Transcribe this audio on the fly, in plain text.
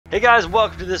Hey guys,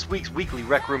 welcome to this week's weekly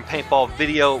Rec Room Paintball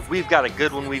video. We've got a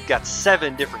good one. We've got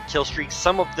 7 different kill streaks.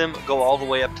 Some of them go all the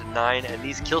way up to 9, and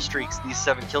these kill streaks, these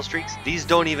 7 kill streaks, these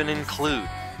don't even include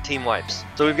team wipes.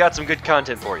 So we've got some good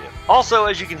content for you. Also,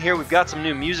 as you can hear, we've got some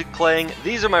new music playing.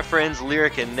 These are my friends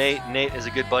Lyric and Nate. Nate is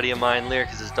a good buddy of mine. Lyric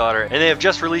is his daughter, and they have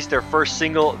just released their first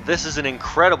single. This is an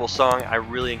incredible song. I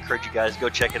really encourage you guys to go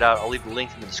check it out. I'll leave the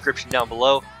link in the description down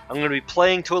below. I'm going to be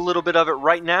playing to a little bit of it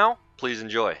right now. Please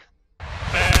enjoy.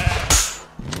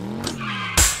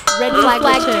 Red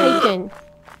flag taken.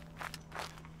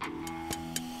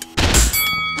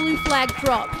 Blue flag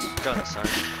dropped. Got it, son.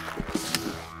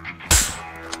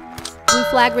 Blue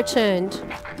flag returned.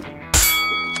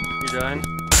 You done?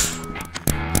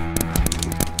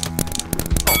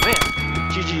 Oh man!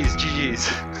 GG's,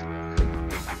 GG's.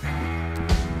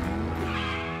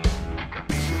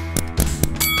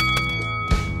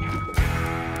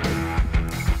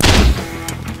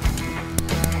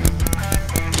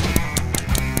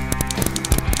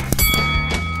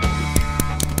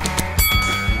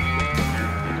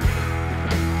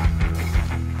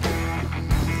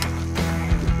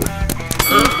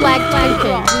 Blue flag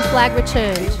taken. Blue flag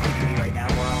returned.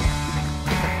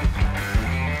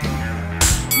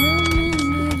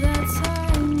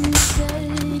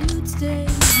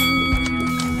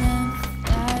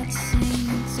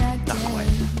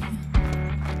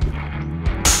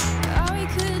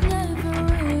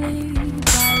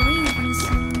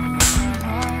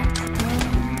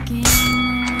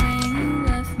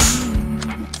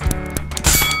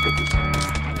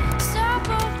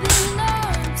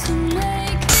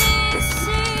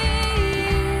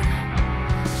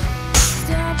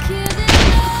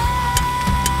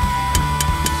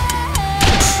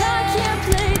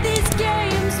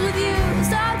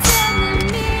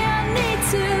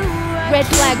 Red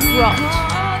flag dropped.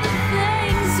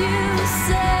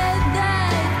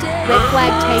 Red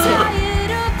flag taken.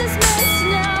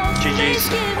 GG's.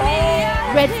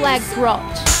 Red flag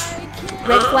dropped.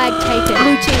 Red flag taken.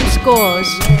 Blue team scores.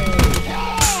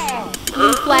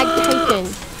 Blue flag taken.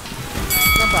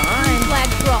 Blue flag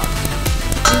dropped.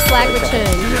 Blue flag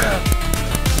returned.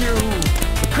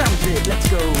 Let's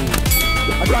go.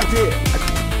 I got it.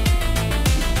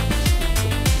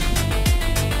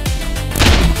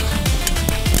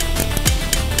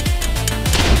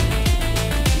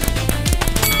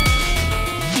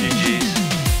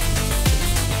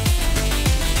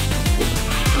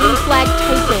 Blue flag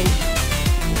taken.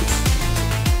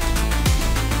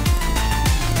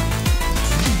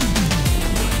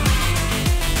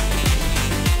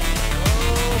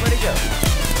 Oh, where'd it go?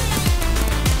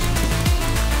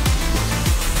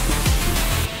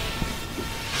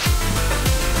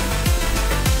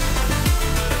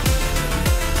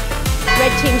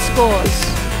 Red team scores.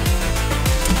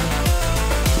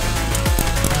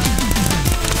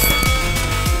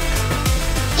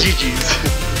 GG's.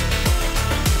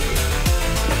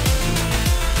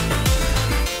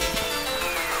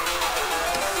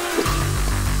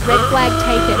 Red flag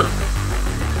taken.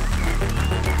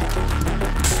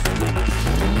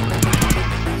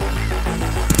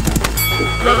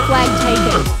 Red flag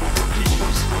taken.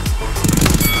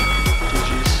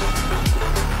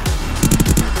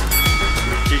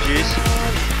 GG's.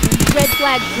 Red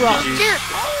flag dropped. GG's.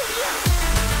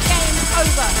 Game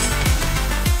over.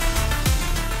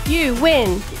 You win.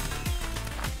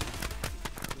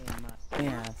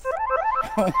 Yes.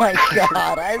 Oh my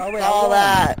god, I saw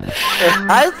that!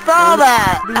 I saw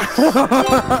that!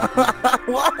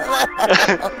 What the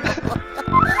hell?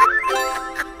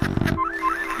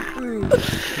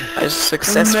 I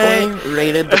successfully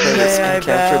raided the base and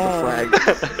captured the flag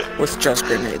with just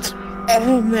grenades.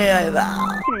 Oh man,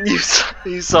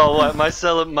 You saw what?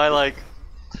 My like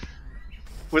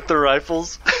with the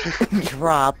rifles.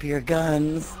 drop your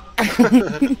guns.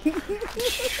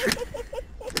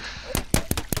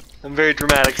 I'm very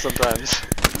dramatic sometimes.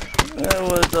 That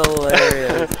was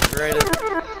hilarious. Right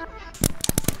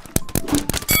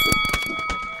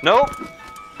Nope.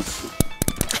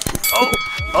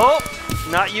 Oh,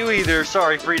 not you either.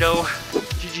 Sorry, Frito.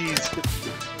 GG's.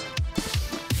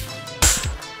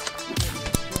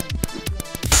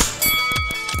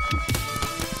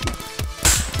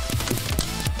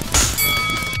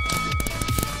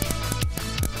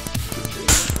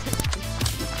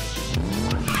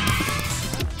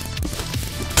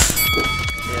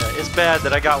 Yeah, it's bad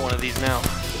that I got one of these now.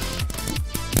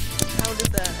 How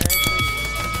did that actually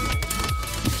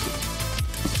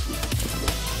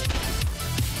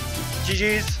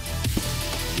GG's.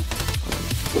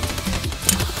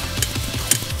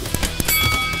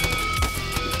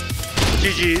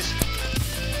 GG's.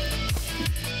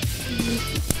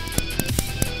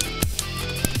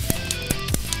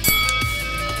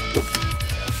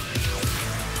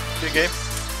 Good game.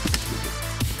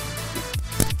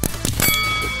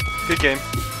 Good game.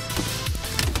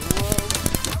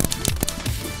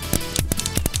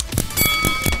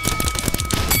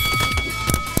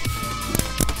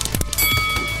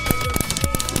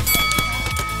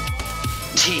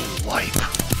 Team wipe.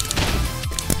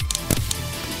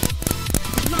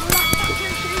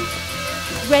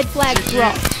 Red flag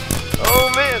dropped.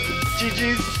 Oh man,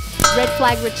 GG's. Red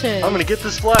flag returned. I'm gonna get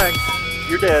this flag.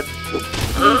 You're dead.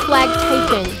 Green flag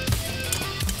taken.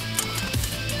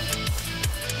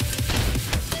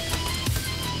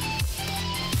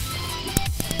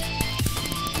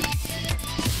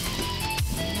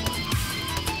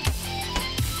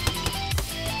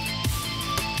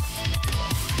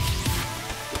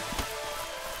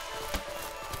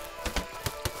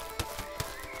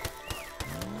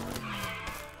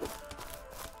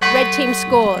 Red team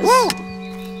scores. Woo!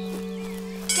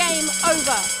 Game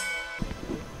over.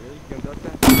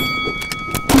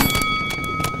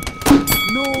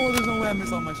 No, there's no way I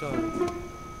missed all my shots.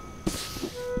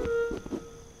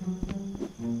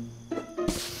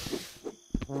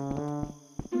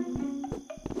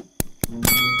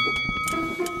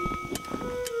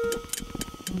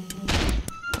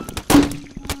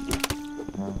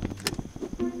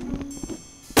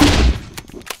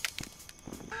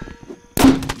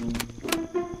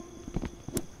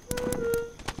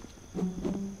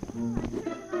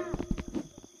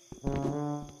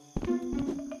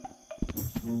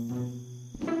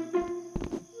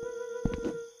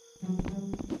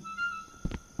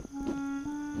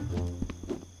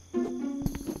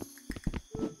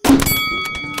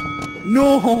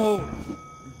 No!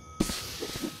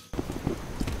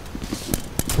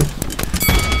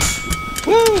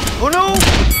 Woo! Oh no!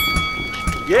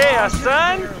 Yeah,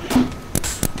 son!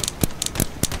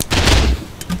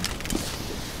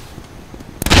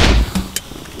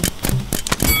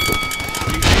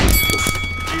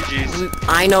 GG's.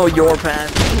 I know your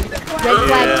path. Red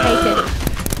flag taken.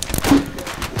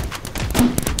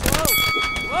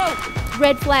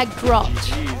 Red flag dropped.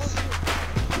 GG's.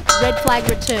 Red flag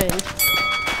returned.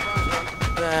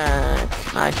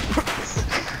 Hi.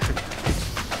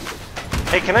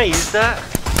 Hey, can I use that?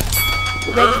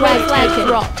 Red flag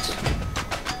dropped.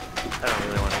 I don't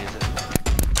really want to use it.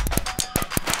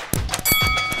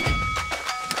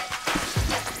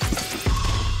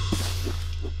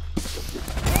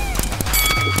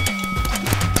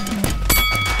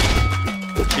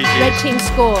 Red GG's. team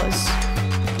scores.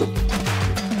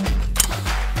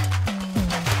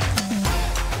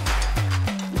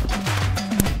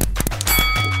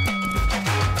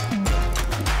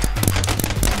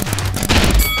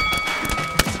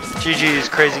 GG's,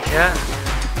 crazy cat.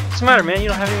 What's the matter, man? You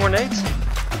don't have any more nades?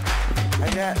 I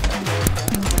got.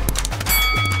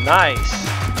 Nice.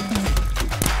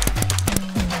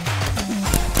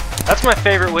 That's my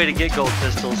favorite way to get gold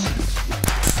pistols.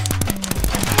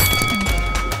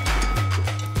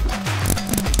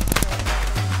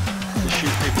 To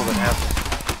shoot people that have them.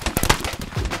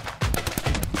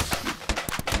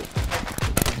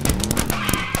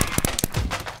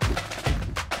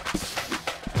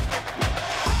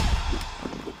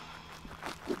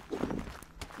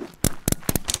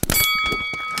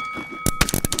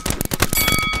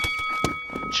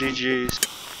 GG's.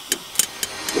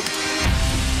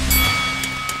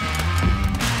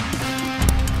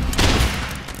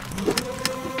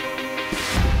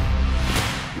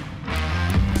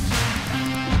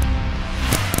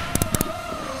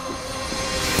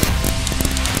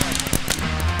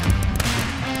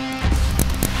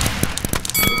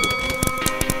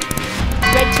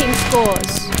 Red team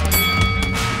scores.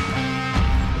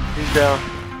 He's down.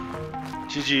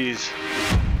 GG's.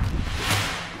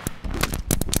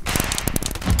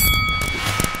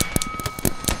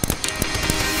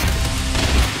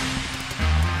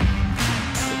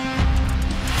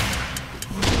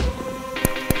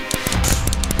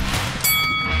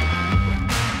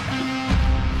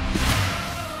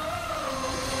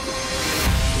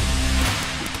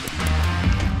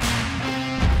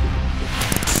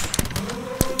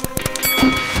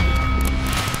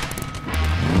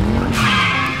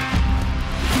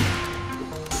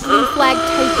 Green flag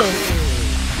taken.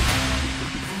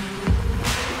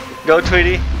 Go,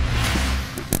 Tweety.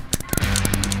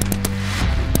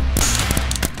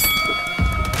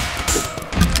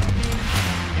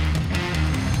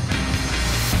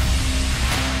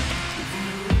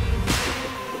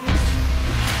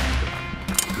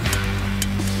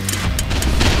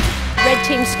 Red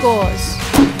team scores.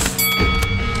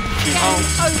 Game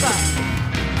over.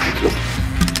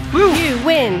 You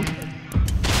win.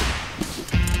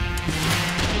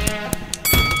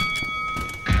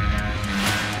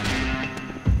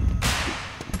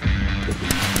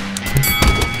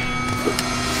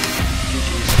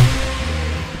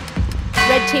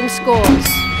 scores.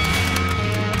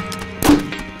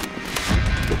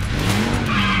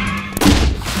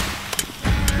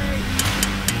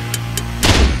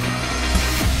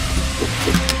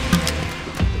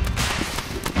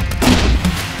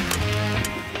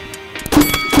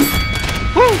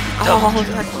 Oh,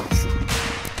 that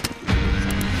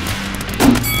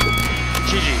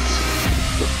GG's.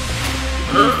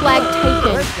 Blue flag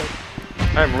taken.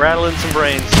 I'm rattling some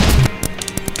brains.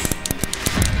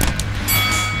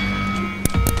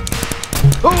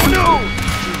 Oh no!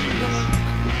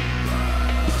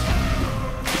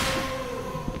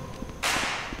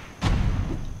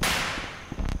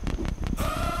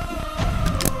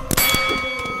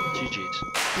 GG's.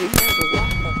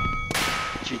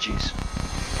 GG's.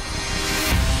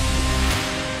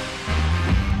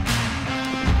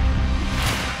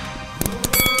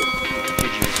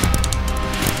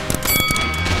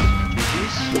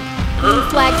 Blue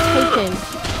flag taken.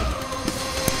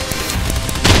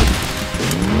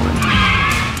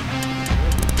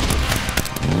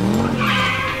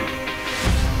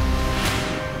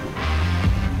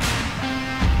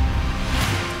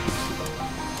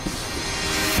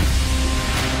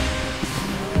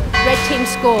 Red team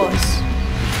scores.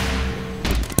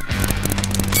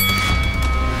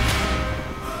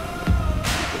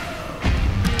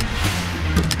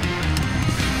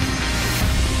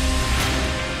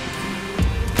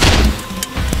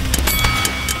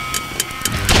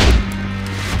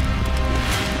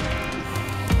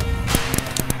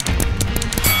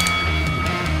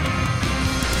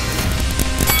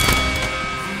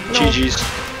 GG's.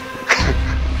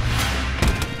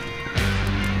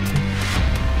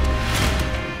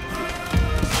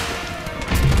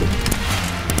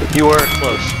 You were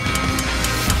close.